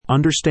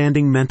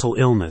Understanding mental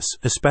illness,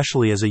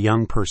 especially as a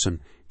young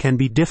person, can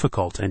be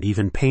difficult and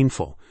even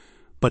painful.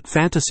 But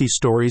fantasy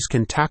stories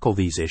can tackle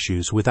these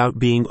issues without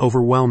being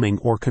overwhelming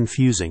or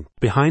confusing.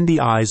 Behind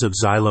the Eyes of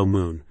Xylo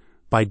Moon,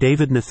 by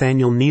David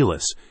Nathaniel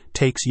Neelis,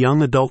 takes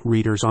young adult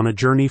readers on a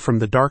journey from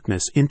the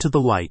darkness into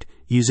the light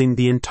using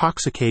the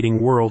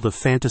intoxicating world of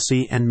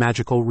fantasy and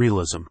magical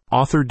realism.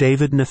 Author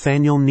David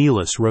Nathaniel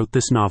Neelis wrote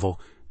this novel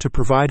to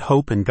provide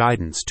hope and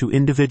guidance to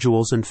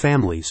individuals and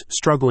families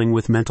struggling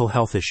with mental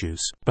health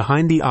issues.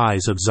 Behind the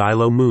Eyes of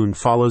Xylo Moon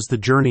follows the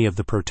journey of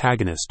the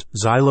protagonist,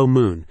 Xylo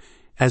Moon,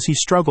 as he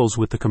struggles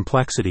with the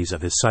complexities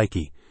of his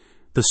psyche.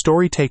 The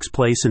story takes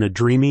place in a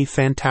dreamy,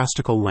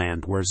 fantastical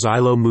land where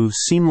Xylo moves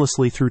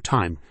seamlessly through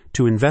time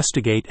to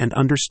investigate and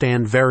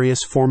understand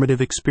various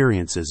formative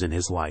experiences in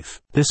his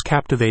life. This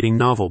captivating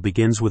novel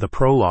begins with a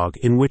prologue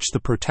in which the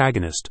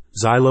protagonist,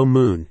 Xylo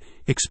Moon,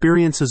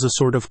 experiences a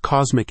sort of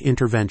cosmic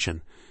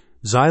intervention.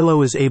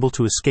 Xylo is able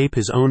to escape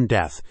his own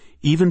death,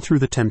 even through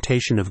the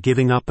temptation of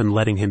giving up and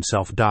letting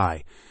himself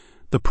die.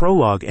 The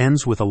prologue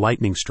ends with a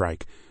lightning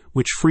strike,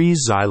 which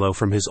frees Xylo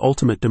from his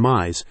ultimate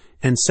demise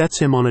and sets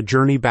him on a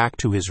journey back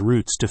to his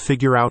roots to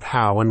figure out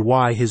how and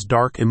why his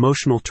dark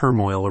emotional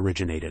turmoil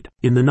originated.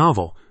 In the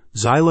novel,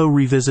 Xylo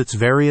revisits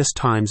various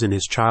times in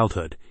his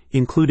childhood,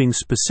 including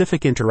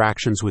specific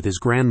interactions with his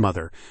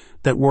grandmother,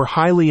 that were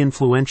highly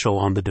influential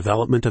on the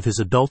development of his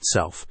adult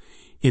self.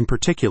 In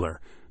particular,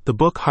 the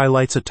book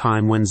highlights a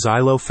time when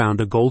Xylo found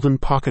a golden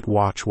pocket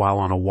watch while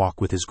on a walk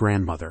with his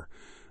grandmother.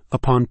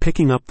 Upon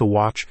picking up the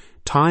watch,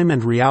 time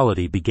and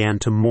reality began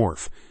to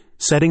morph,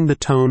 setting the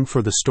tone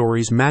for the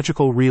story's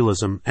magical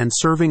realism and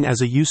serving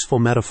as a useful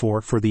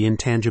metaphor for the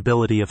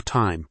intangibility of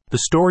time.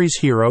 The story's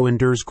hero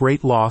endures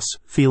great loss,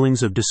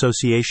 feelings of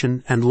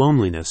dissociation, and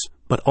loneliness,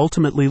 but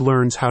ultimately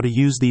learns how to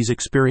use these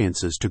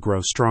experiences to grow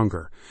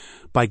stronger.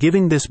 By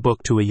giving this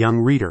book to a young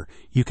reader,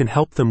 you can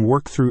help them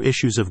work through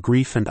issues of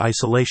grief and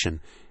isolation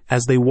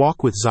as they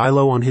walk with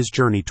Xylo on his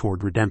journey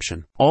toward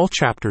redemption. All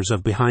chapters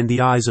of Behind the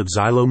Eyes of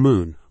Xylo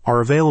Moon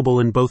are available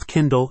in both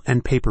Kindle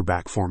and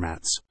paperback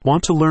formats.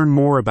 Want to learn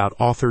more about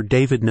author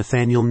David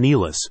Nathaniel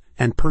Neelis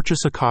and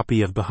purchase a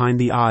copy of Behind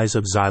the Eyes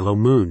of Xylo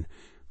Moon?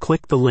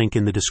 Click the link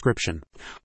in the description.